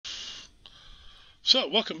So,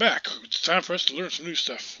 welcome back. It's time for us to learn some new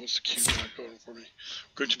stuff. What's the cue got going for me?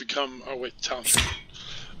 We're going to become, oh wait, talent tree.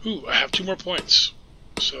 Ooh, I have 2 more points.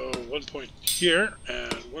 So, 1 point here,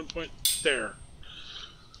 and 1 point there.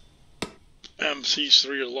 And these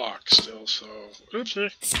 3 are locked still, so,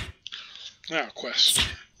 oopsie. Now, quest.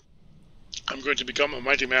 I'm going to become a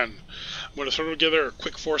mighty man. I'm going to throw together a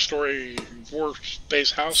quick 4-story,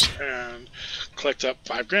 4-space house and collect up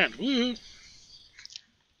 5 grand. Woo!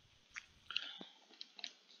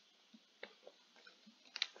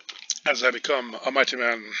 As I become a mighty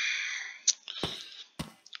man.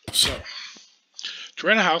 So, to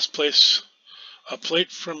rent a house, place a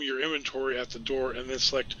plate from your inventory at the door and then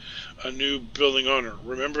select a new building owner.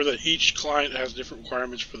 Remember that each client has different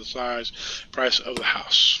requirements for the size, price of the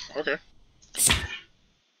house. Okay.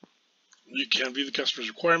 You can view the customer's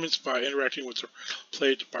requirements by interacting with the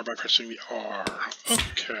plate by pressing the R.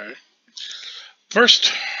 Okay.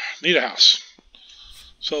 First, need a house.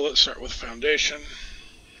 So let's start with foundation.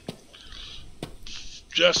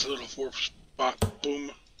 Just a little 4-spot.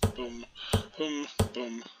 Boom, boom, boom,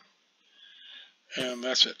 boom. And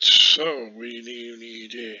that's it. So we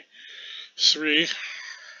need a 3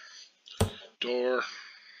 door,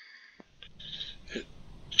 hit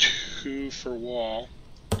 2 for wall,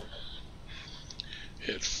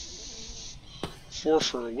 hit 4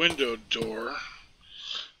 for a window door.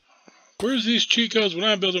 Where's these cheat codes when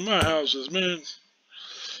I'm building my houses, man?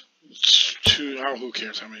 It's 2, oh, who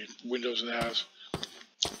cares how many windows it has.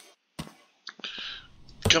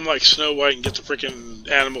 Become like Snow White and get the freaking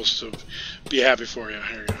animals to be happy for you.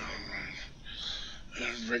 Here you go.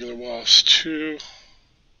 And regular walls, 2.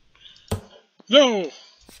 No!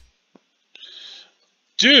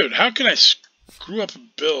 Dude, how can I screw up a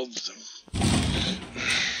build?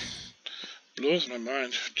 Blows my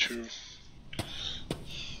mind, 2.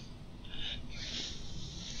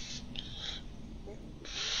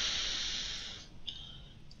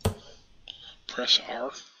 Press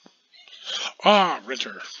R. Ah,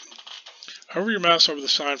 renter. Hover your mouse over the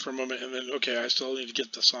sign for a moment and then, okay, I still need to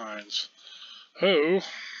get the signs. Oh.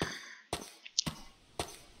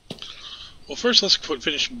 Well, first let's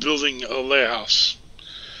finish building a layout.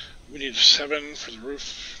 We need 7 for the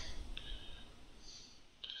roof.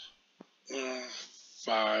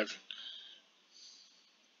 5.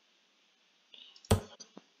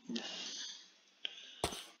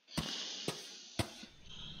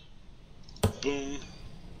 Boom.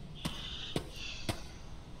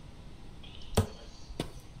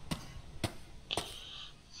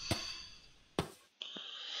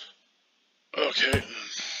 Okay,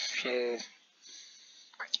 so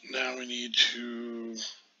now we need to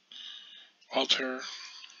alter.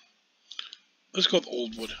 Let's go with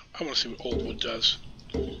old wood. I want to see what old wood does.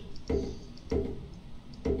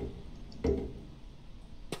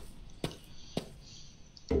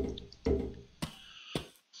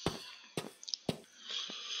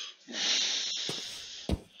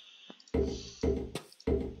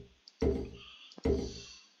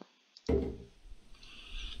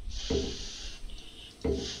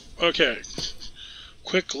 Okay,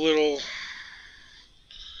 quick little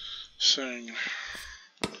thing.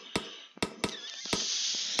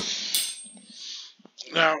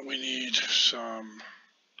 Now we need some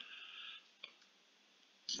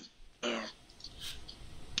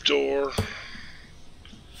door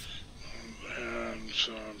and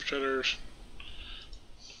some shutters.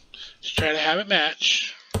 Just try to have it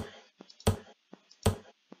match.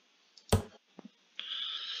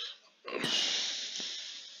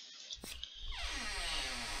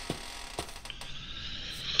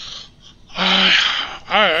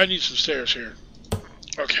 I need some stairs here.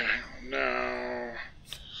 Okay, now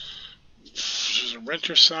there's a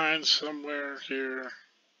renter sign somewhere here.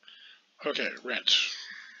 Okay, rent.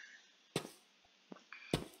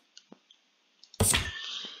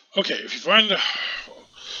 Okay, if you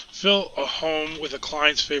fill a home with a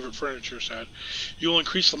client's favorite furniture set, you will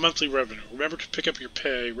increase the monthly revenue. Remember to pick up your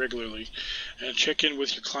pay regularly and check in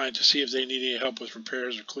with your client to see if they need any help with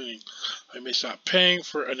repairs or cleaning. They may stop paying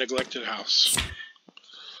for a neglected house.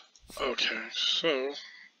 Okay, so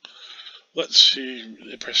let's see.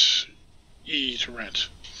 Press E to rent.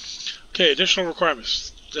 Okay, additional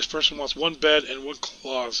requirements. This person wants 1 bed and 1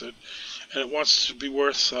 closet, and it wants to be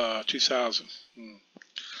worth 2,000.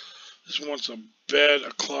 This one wants a bed,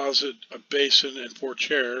 a closet, a basin, and 4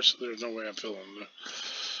 chairs. There's no way I'm filling it.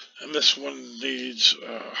 And this one needs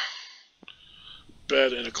a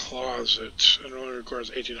bed and a closet, and it only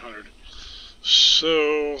requires 1,800.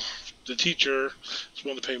 So the teacher is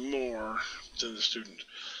willing to pay more than the student.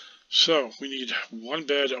 So we need 1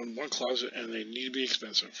 bed and 1 closet, and they need to be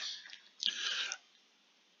expensive.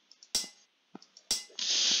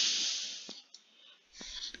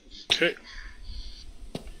 Okay.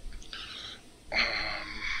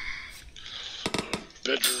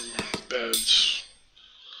 Bedroom beds.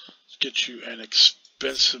 Let's get you an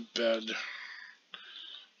expensive bed.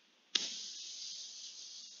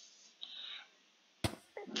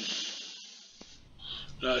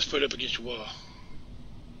 Now let's put it up against your wall.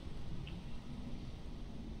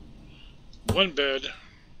 One bed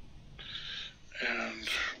and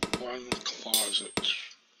one closet.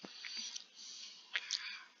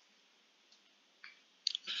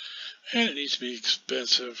 And it needs to be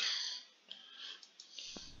expensive.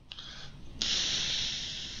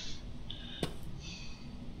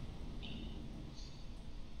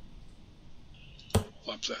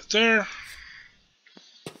 Flop that there.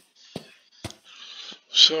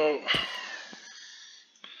 So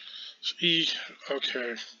E,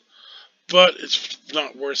 okay. But it's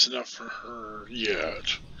not worth enough for her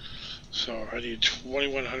yet. So I need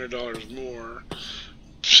 $2,100 more.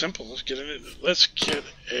 Simple. Let's get in it. Let's get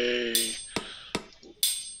a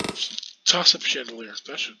toss-up chandelier.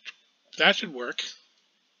 That should work.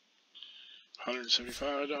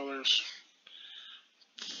 $175.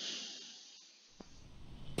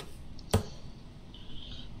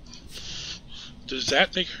 Does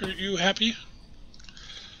that make you happy?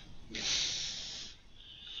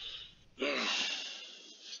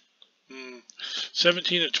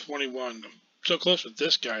 17 to 21. I'm so close with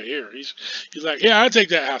this guy here. He's like, yeah, I'd take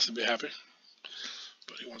that house to be happy.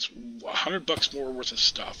 But he wants $100 more worth of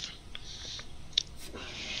stuff.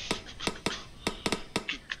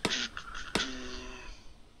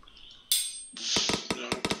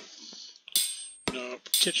 No,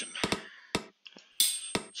 kitchen.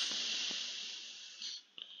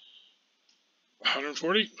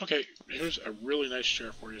 $140? Okay, here's a really nice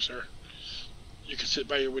chair for you, sir. You can sit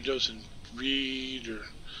by your windows and read or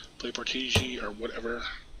play Partigi or whatever.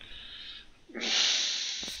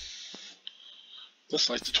 Let's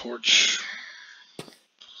light the torch.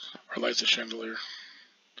 Or light the chandelier.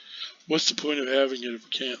 What's the point of having it if we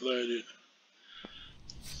can't light it?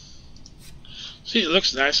 See, it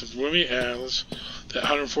looks nice and roomy, and that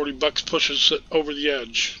 $140 pushes it over the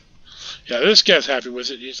edge. Yeah, this guy's happy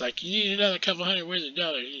with it. He's like, you need another couple hundred worth of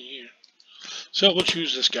dollars in here. So we'll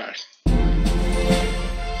choose this guy.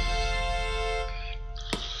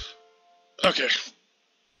 Okay.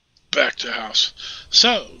 Back to house.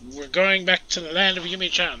 So, we're going back to the land of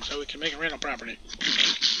Yumi-chan so we can make a rental property.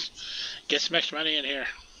 Get some extra money in here.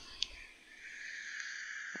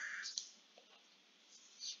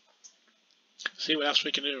 See what else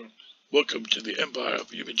we can do. Welcome to the Empire of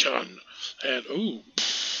Yumi-chan. And, ooh,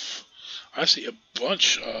 I see a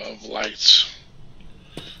bunch of lights.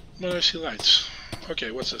 Where do I see lights? Okay,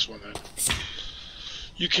 what's this one then?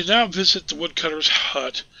 You can now visit the woodcutter's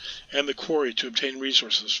hut and the quarry to obtain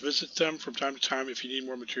resources. Visit them from time to time if you need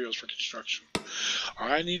more materials for construction.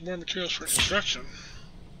 I need more materials for construction.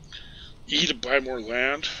 E to buy more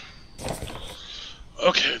land.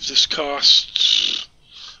 Okay, this costs...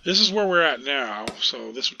 This is where we're at now,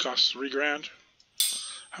 so this would cost $3 grand.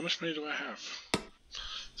 How much money do I have?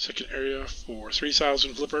 Second area for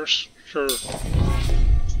 3,000 flippers. Sure.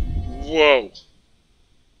 Whoa.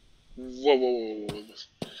 Whoa, whoa, whoa, whoa.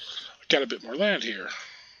 I got a bit more land here.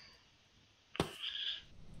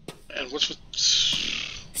 And what's with...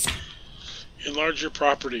 Enlarge your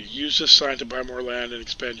property. Use this sign to buy more land and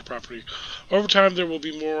expand your property. Over time, there will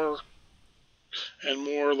be more and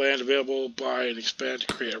more land available. Buy and expand to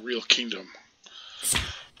create a real kingdom.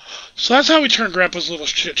 So that's how we turn Grandpa's little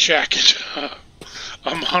shit shack into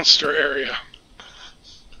a monster area.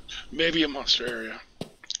 Maybe a monster area.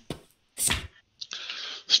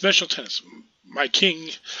 Special tenants. My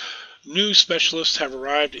king, new specialists have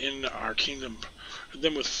arrived in our kingdom.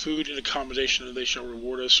 Them with food and accommodation, and they shall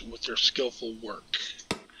reward us with their skillful work.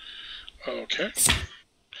 Okay.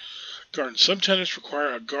 Garden. Some tenants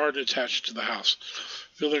require a garden attached to the house.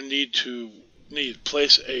 Feel their need.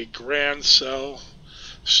 Place a grand cell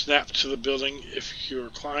snap to the building. If your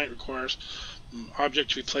client requires an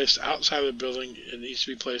object to be placed outside of the building, it needs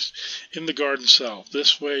to be placed in the garden cell.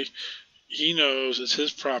 This way, he knows it's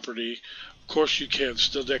his property. Of course, you can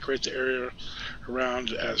still decorate the area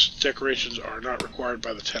around, as decorations are not required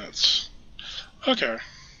by the tenants. Okay.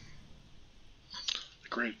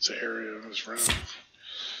 Decorate the area around.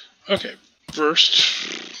 Okay, first.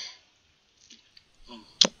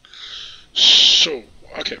 So,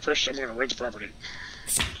 okay, first I'm going to rent the property.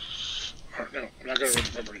 No, I'm not going to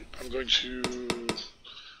rent the property. I'm going to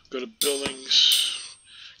go to buildings,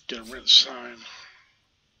 get a rent sign.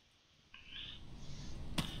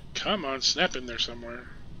 Come on, snap in there somewhere.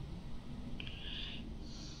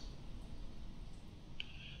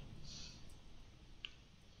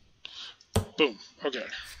 Boom. Okay.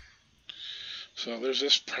 So there's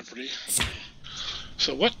this property.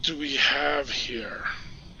 So what do we have here?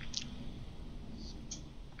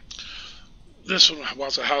 This one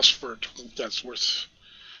wants a house for that's worth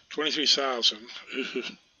 23,000.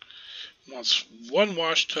 Wants 1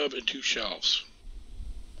 wash tub and 2 shelves.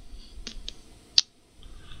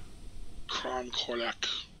 Krom Korlak.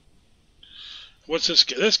 What's this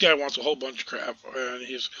guy? This guy wants a whole bunch of crap, and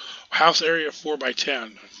he's house area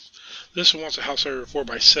 4x10. This one wants a house area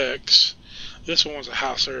 4x6. This one wants a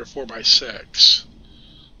house area 4x6.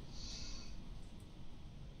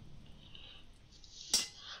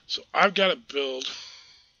 So I've got to build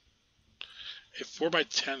a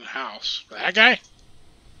 4x10 house for that guy.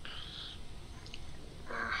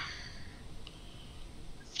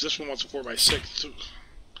 This one wants a 4x6.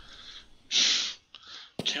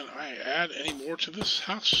 Can I add any more to this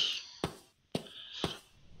house?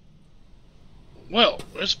 Well,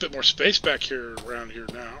 there's a bit more space back here around here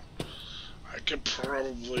now. I could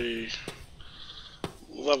probably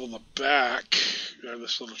level the back of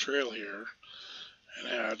this little trail here and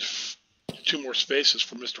add 2 more spaces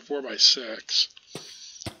for Mr. 4x6.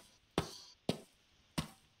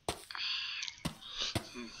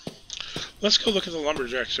 Let's go look at the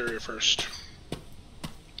lumberjacks area first.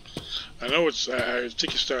 I know it's, I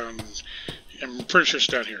think it's down, I'm pretty sure it's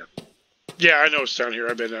down here. Yeah, I know it's down here.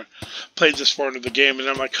 I've been played this far into the game, and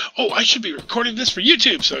I'm like, oh, I should be recording this for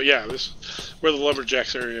YouTube. So yeah, this is where the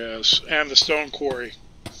lumberjacks area is, and the stone quarry,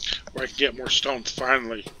 where I can get more stone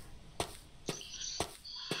finally.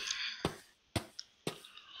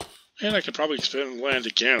 And I could probably expand land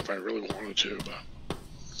again if I really wanted to, but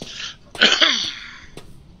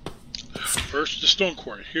first, the stone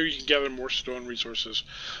quarry. Here you can gather more stone resources.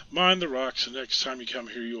 Mine the rocks, and next time you come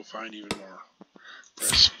here, you'll find even more.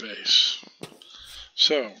 Press space.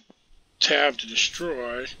 So, tab to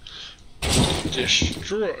destroy,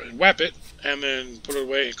 whap it, and then put it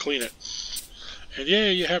away and clean it. And yeah,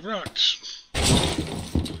 you have rocks.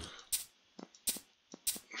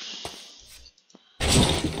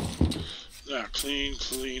 Now, clean,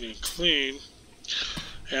 clean, and clean.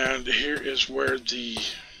 And here is where the...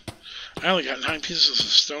 I only got 9 pieces of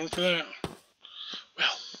stone for that.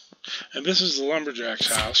 Well, and this is the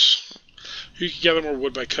lumberjack's house. You can gather more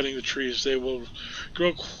wood by cutting the trees. They will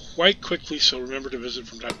grow quite quickly, so remember to visit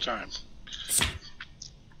from time to time.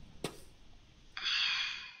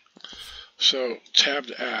 So, tab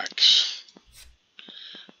to axe.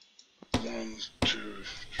 1, 2,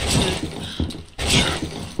 3. Chop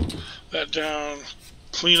that down.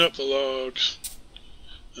 Clean up the logs.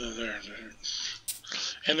 And there.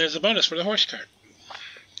 And there's a bonus for the horse cart.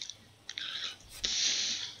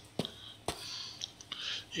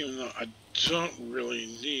 Even though I don't really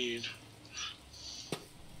need...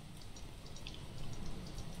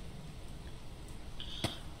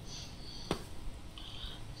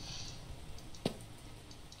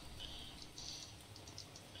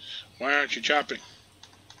 Why aren't you chopping?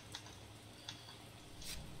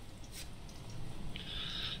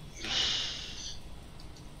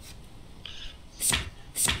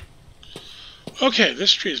 Okay,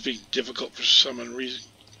 this tree is being difficult for some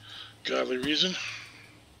ungodly reason.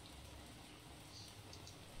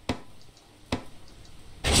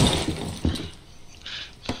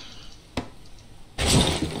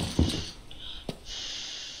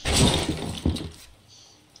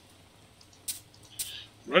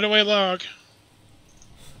 Run away, log.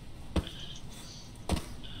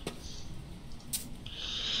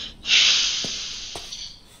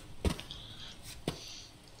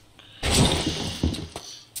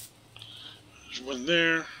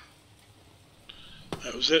 There.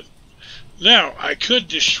 That was it. Now, I could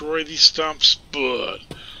destroy these stumps, but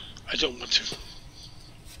I don't want to.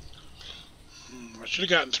 I should have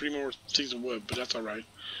gotten 3 more things of wood, but that's alright.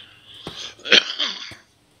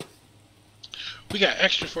 We got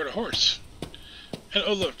extra for the horse. And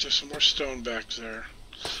oh look, there's some more stone back there.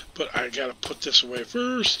 But I gotta put this away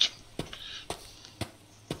first.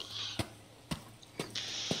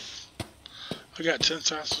 I got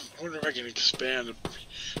 10,000. I wonder if I can expand a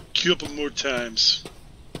couple more times.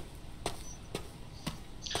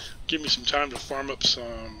 Give me some time to farm up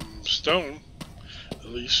some stone, at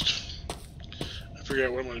least. I figure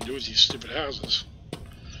out what I'm going to do with these stupid houses.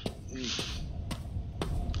 And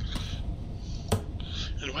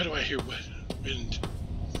why do I hear wind?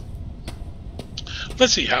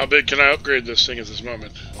 Let's see, how big can I upgrade this thing at this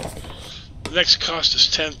moment? The next cost is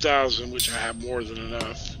 10,000, which I have more than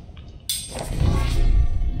enough.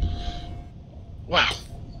 Wow,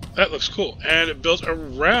 that looks cool. And it built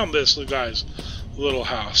around this guy's little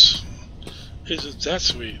house. Isn't that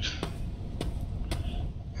sweet?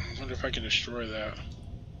 wonder if I can destroy that.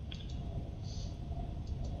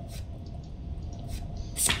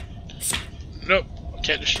 Nope,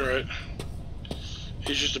 can't destroy it.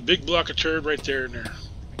 It's just a big block of turd right there and there.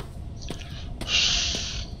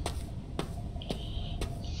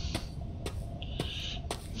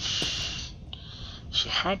 So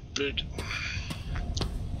how big?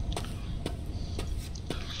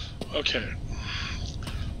 Okay.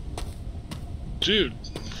 Dude.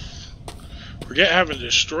 Forget having to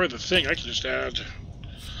destroy the thing. I can just add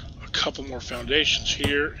a couple more foundations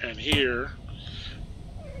here and here.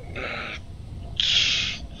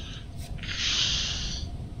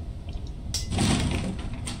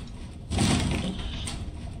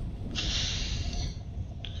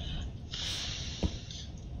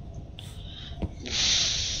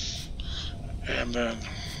 And then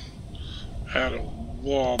add a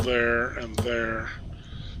wall there and there.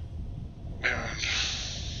 And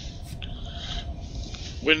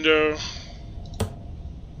window.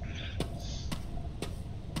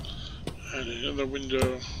 And another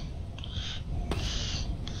window.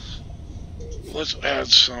 Let's add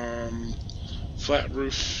some flat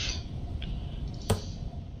roof.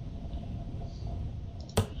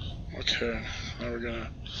 Okay, now we're gonna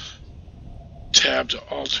tab to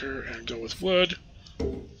alter and go with wood.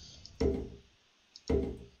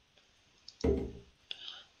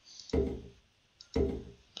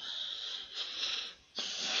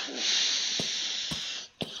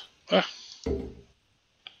 Ah.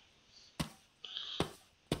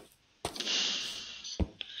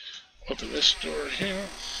 Open this door here.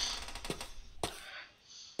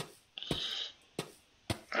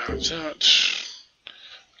 Add that.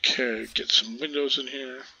 Okay, get some windows in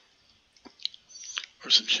here. Or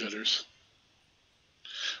some shutters.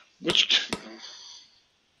 Which,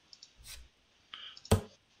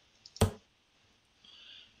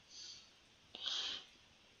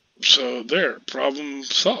 so there, problem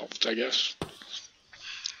solved, I guess.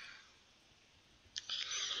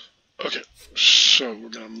 Okay, so we're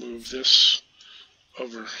gonna move this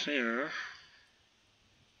over here.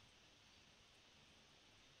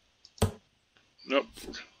 Nope.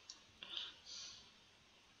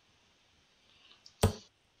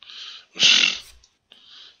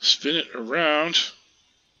 Spin it around.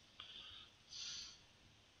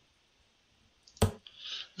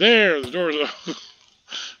 There, the door's open.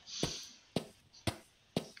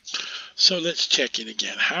 So let's check in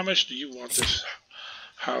again. How much do you want this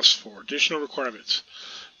house for? Additional requirements.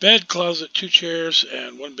 Bed, closet, 2 chairs,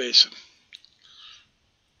 and 1 basin.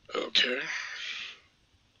 Okay.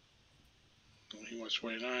 He wants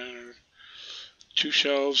 29. 2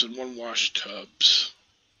 shelves and 1 wash tubs.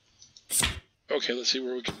 Okay, let's see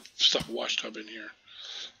where we can stuff a wash tub in here.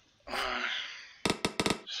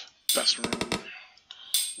 Bathroom.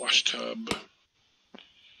 Wash tub.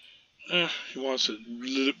 He wants it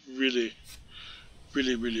really,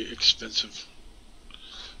 really expensive.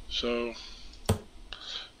 So,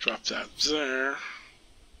 drop that there.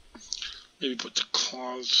 Maybe put the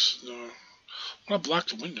closets. No. I want to block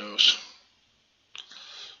the windows.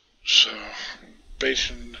 So,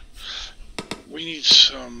 basin. We need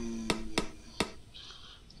some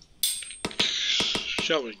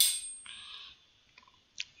shelving.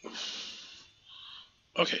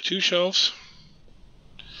 Okay, 2 shelves.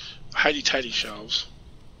 Tidy shelves.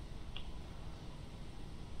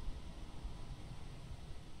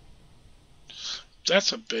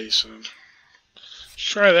 That's a basin. Let's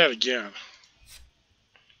try that again.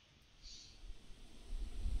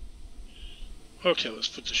 Okay, let's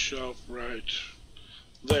put the shelf right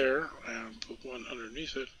there and put one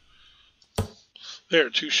underneath it. There,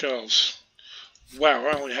 2 shelves. Wow,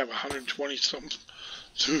 I only have 120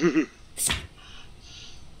 something.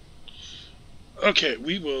 Okay,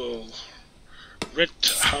 we will rent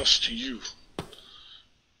a house to you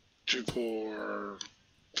for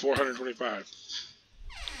 $425.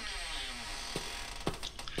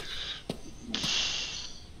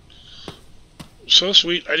 So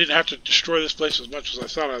sweet, I didn't have to destroy this place as much as I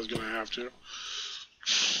thought I was going to have to.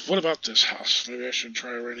 What about this house? Maybe I should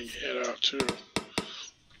try renting it out too.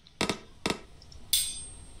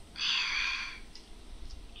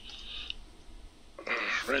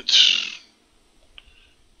 Rent.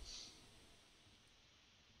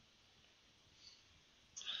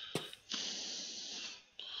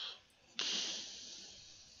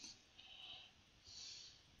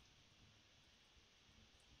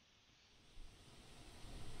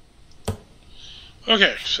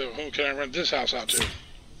 Okay, so who can I rent this house out to?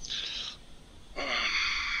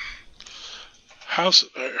 House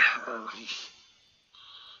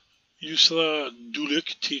Ursula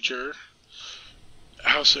Dulik, teacher.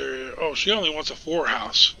 House area. Oh, she only wants a 4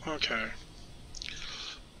 house. Okay.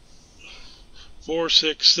 4,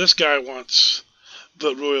 6. This guy wants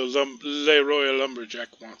the Royal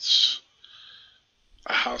Lumberjack wants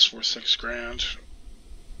a house worth 6 grand.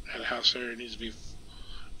 And house area needs to be,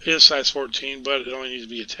 it is size 14, but it only needs to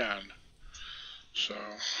be a 10. So,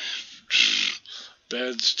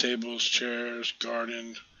 beds, tables, chairs,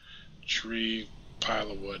 garden, tree,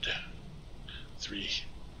 pile of wood. 3.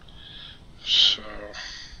 So,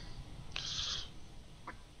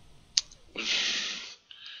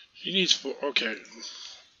 she needs 4. Okay.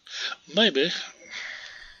 Maybe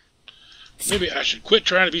I should quit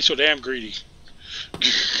trying to be so damn greedy.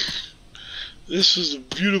 This is a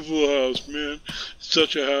beautiful house, man.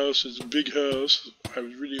 Such a house. It's a big house. I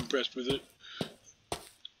was really impressed with it.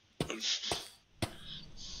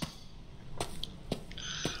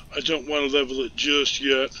 I don't want to level it just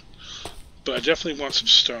yet, but I definitely want some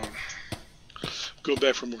stone. Go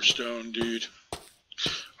back for more stone, dude.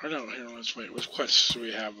 Or no, here, let's wait. What quests do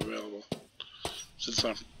we have available? Since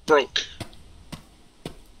I'm broke.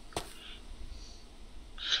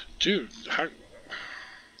 Dude, how...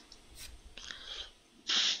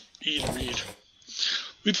 Eat and read.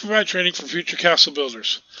 We provide training for future castle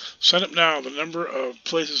builders. Sign up now. The number of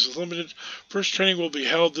places is limited. First training will be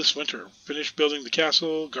held this winter. Finish building the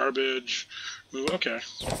castle. Garbage. Move. Okay.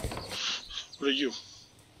 What are you?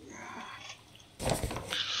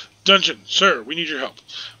 Dungeon. Sir, we need your help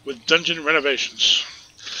with dungeon renovations.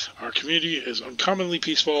 Our community is uncommonly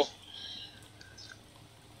peaceful,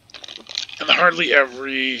 and hardly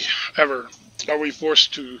ever are we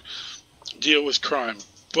forced to deal with crime.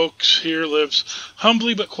 Folks here lives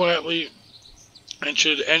humbly but quietly, and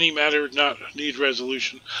should any matter not need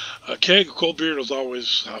resolution, a keg of cold beer will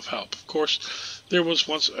always have help. Of course, there was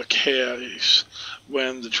once a case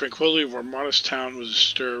when the tranquility of our modest town was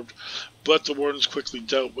disturbed, but the wardens quickly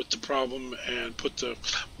dealt with the problem and put the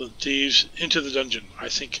thieves into the dungeon. I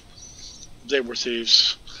think they were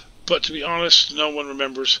thieves, but to be honest, no one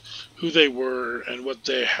remembers who they were and what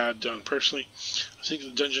they had done. Personally, I think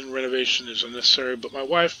the dungeon renovation is unnecessary, but my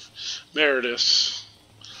wife, Meredith,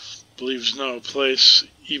 believes no place,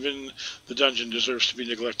 even the dungeon, deserves to be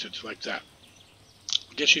neglected like that.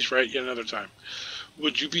 I guess she's right yet another time.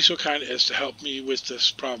 Would you be so kind as to help me with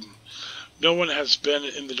this problem? No one has been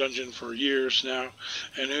in the dungeon for years now,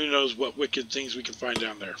 and who knows what wicked things we can find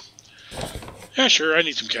down there. Yeah, sure, I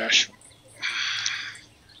need some cash.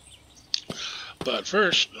 But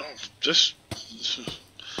first, this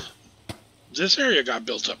area got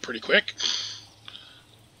built up pretty quick.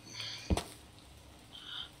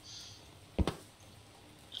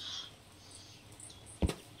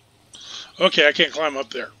 Okay, I can't climb up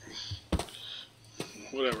there.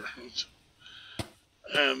 Whatever.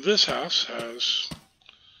 And this house has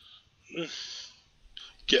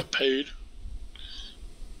get paid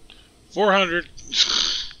 400.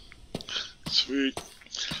 Sweet.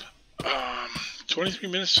 23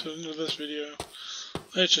 minutes into this video.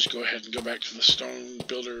 Let's just go ahead and go back to the stone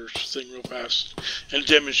builder thing real fast and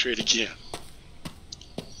demonstrate again.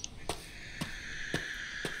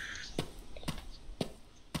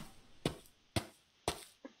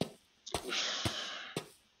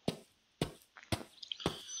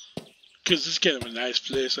 Because this is kind of a nice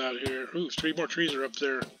place out here. Ooh, 3 more trees are up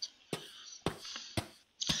there.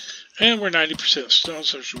 And we're 90% stone,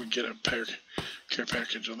 so should we get a care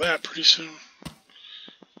package of that pretty soon.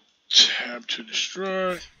 Tab to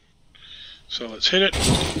destroy. So let's hit it.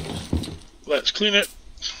 Let's clean it.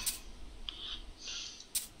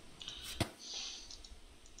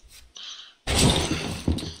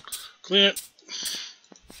 Clean it.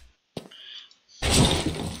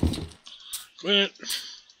 Clean it.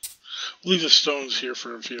 Leave the stones here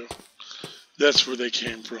for a few. That's where they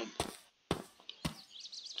came from.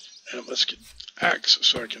 And let's get axe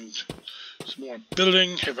so I can do some more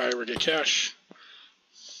building if I ever get cash.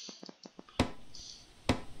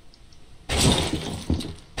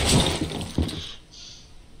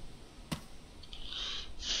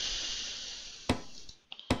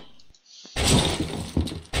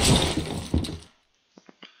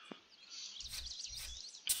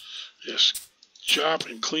 Just chop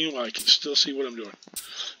and clean while I can still see what I'm doing.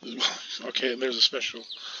 Okay, and there's a special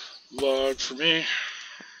log for me.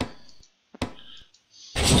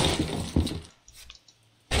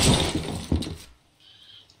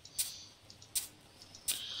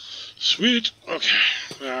 Sweet. Okay.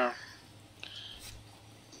 Now,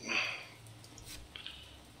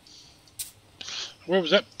 where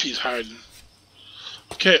was that piece hiding?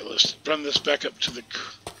 Okay, let's run this back up to the.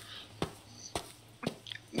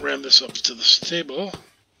 Ran this up to the stable.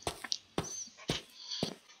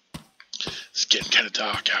 This getting kind of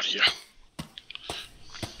dark out here.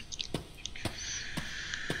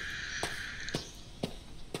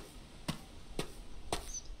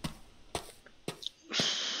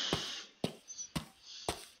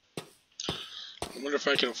 I wonder if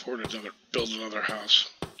I can afford build another house.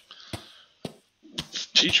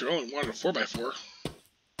 Teacher only wanted a 4x4.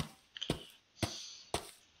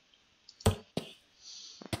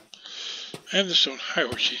 And the stone. Hi,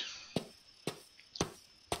 Horsey.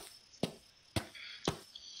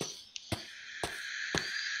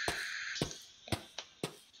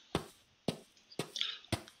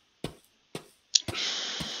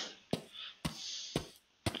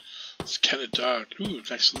 It's kind of dark. Ooh,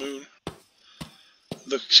 nice moon.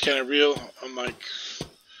 Looks kind of real, unlike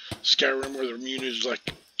Skyrim where the moon is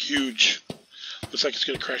like huge. Looks like it's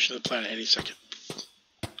going to crash into the planet any second.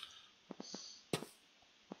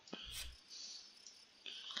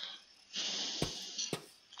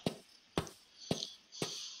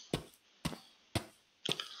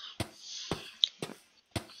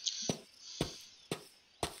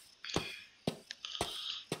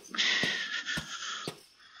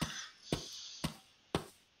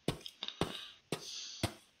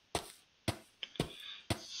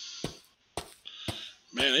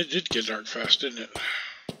 Man, it did get dark fast, didn't it?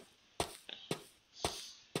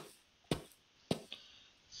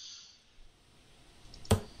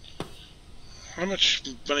 How much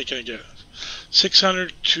money can I get?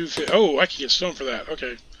 600, 250. Oh, I can get stone for that.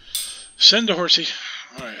 Okay. Send to Horsey.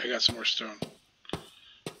 Alright, I got some more stone.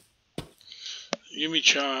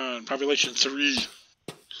 Yumi-chan, population 3.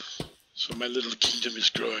 So my little kingdom is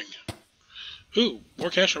growing. Ooh, more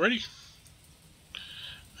cash already?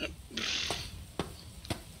 Yep.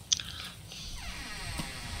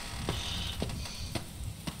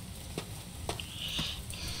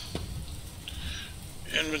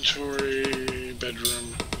 Inventory,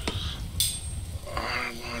 bedroom.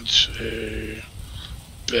 I want a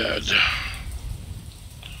bed.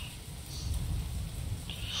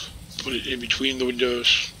 Put it in between the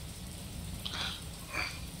windows.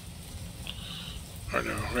 Or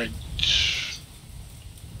no, right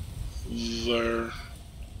there.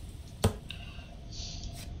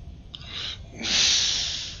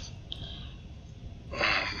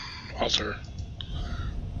 Altar.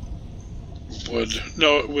 Wood.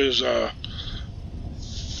 No, it was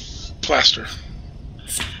plaster.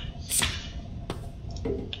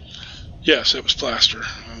 Yes, it was plaster.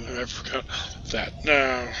 I forgot that.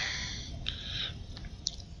 Now,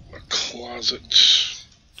 a closet.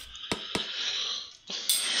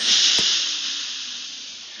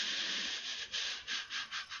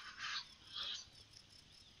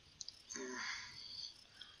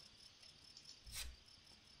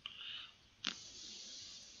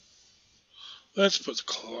 Let's put the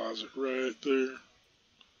closet right there.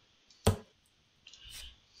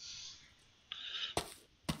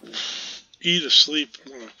 Eat, asleep.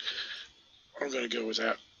 I'm gonna go with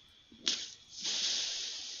that.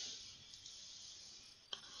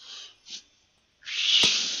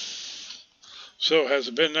 So, has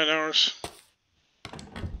it been 9 hours?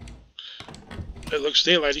 It looks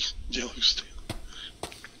daylighty. It looks daylighty.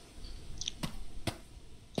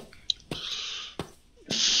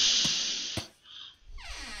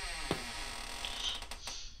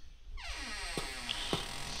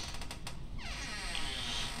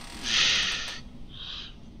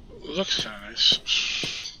 Looks kind of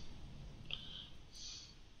nice.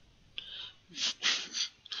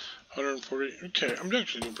 140. Okay, I'm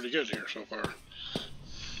actually doing pretty good here so far.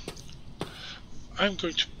 I'm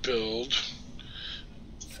going to build,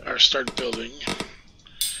 or start building,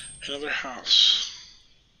 another house.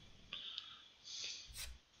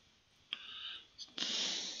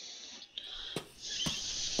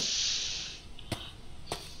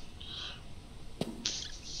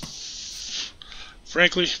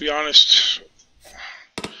 Frankly, to be honest,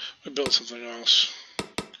 I built something else.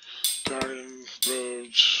 Garden,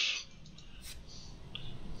 roads.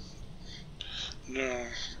 No.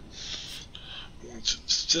 I want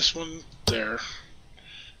this one there.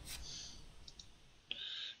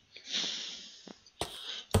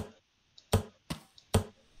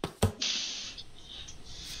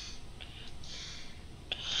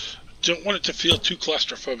 Don't want it to feel too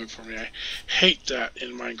claustrophobic for me. I hate that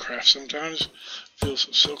in Minecraft sometimes. It feels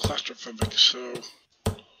so claustrophobic, so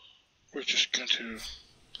we're just going to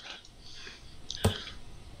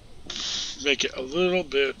make it a little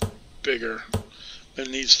bit bigger than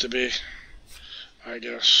it needs to be, I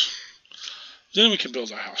guess. Then we can build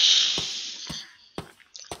a house.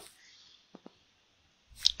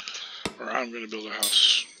 Or I'm going to build a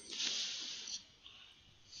house.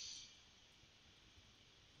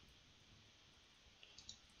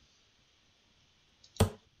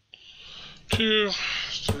 2,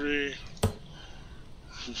 3.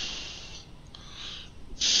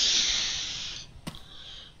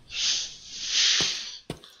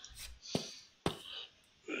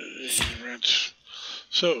 Rent.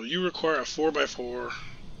 So you require a 4x4,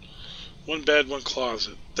 1 bed, 1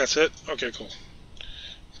 closet. That's it? Okay, cool.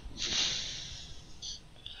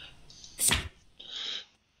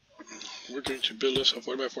 We're going to build us a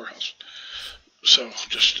 4x4 house. So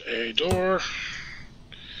just a door,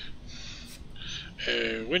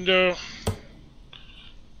 a window,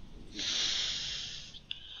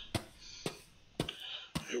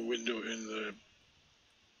 a window in the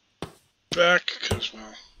back, because,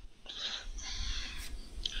 well,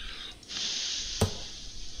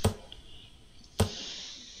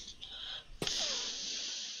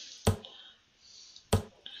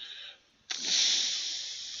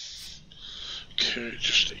 okay,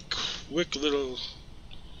 just a quick little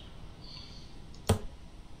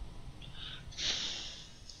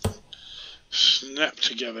snap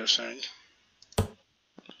together thing.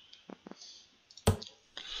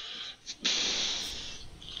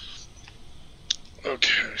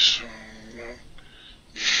 Okay, so no.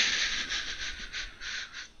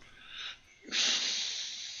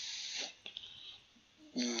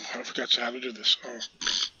 I forgot how to do this. Oh.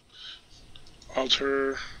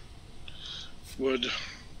 Alter wood.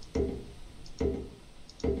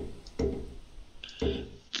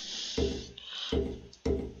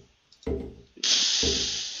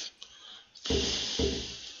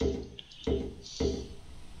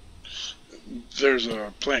 There's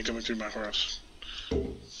a plant coming through my house.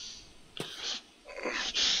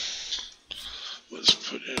 Let's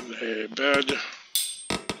put in a bed.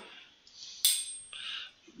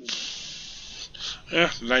 Yeah,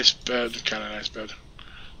 nice bed, kind of nice bed.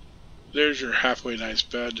 There's your halfway nice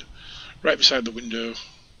bed, right beside the window.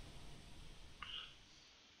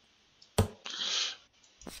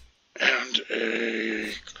 And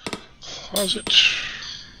a closet.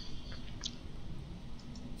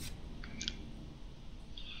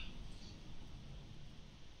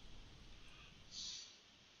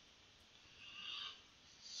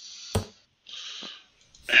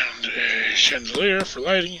 And a chandelier for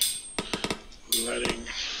lighting. Lighting.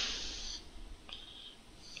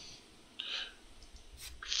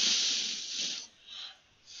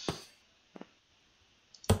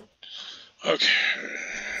 Okay.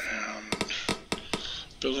 And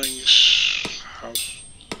buildings, house.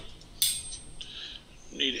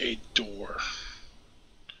 Need a door.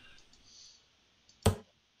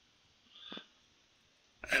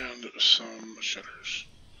 And some shutters.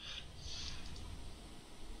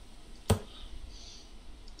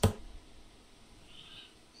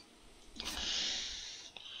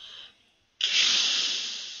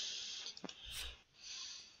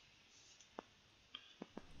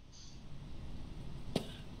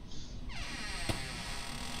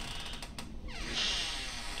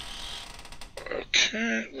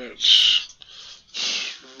 Okay, let's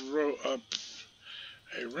throw up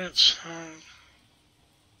a rent sign.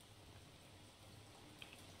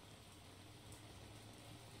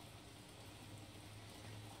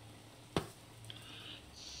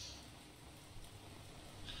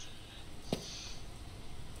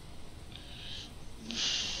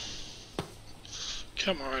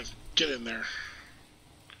 Come on, get in there.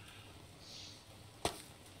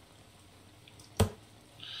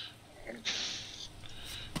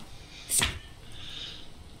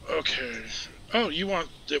 Okay. Oh, you want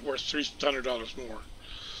it worth $300 more.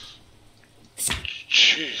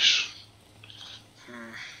 Jeez. Where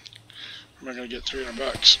am I going to get 300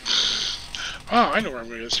 bucks? Oh, I know where I'm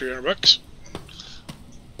going to get 300 bucks.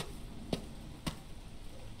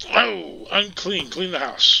 Oh, unclean. Clean the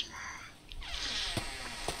house.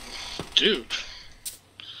 Dude.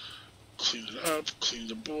 Clean it up. Clean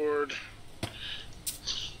the board.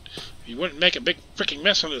 You wouldn't make a big freaking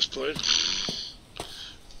mess on this place.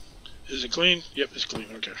 Is it clean? Yep, it's clean.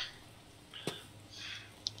 Okay.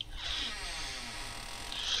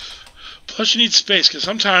 Plus, you need space, because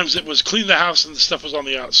sometimes it was clean the house and the stuff was on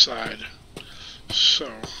the outside.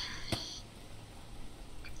 So,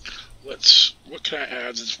 let's. What can I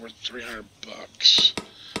add that's worth 300 bucks?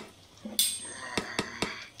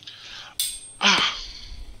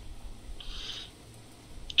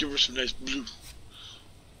 Give her some nice blue.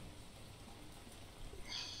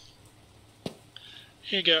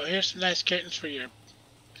 Here you go. Here's some nice curtains for your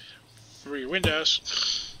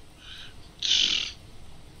windows.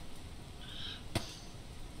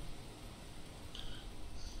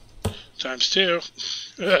 Times 2.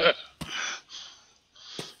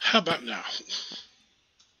 How about now?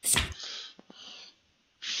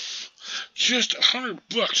 Just $100.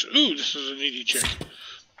 Ooh, this is a needy chick.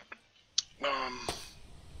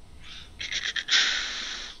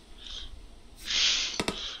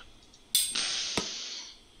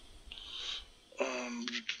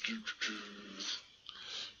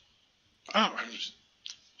 Oh,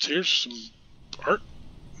 here's some art.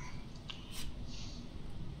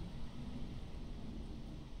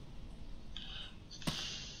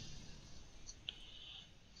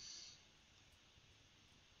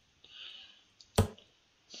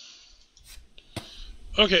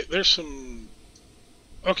 Okay, there's some...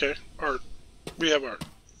 Okay, art. We have art.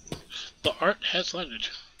 The art has landed.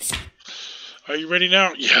 Are you ready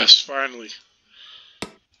now? Yes, finally.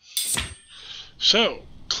 So,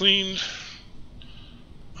 cleaned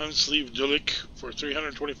unsleeved Dulik for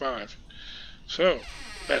 $325. So,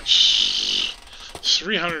 that's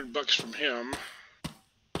 $300 from him,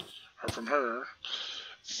 or from her,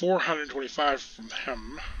 $425 from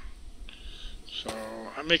him. So,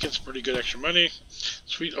 I'm making some pretty good extra money.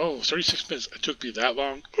 Sweet. Oh, 36 minutes. It took me that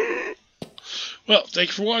long. Well,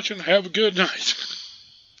 thanks for watching. Have a good night.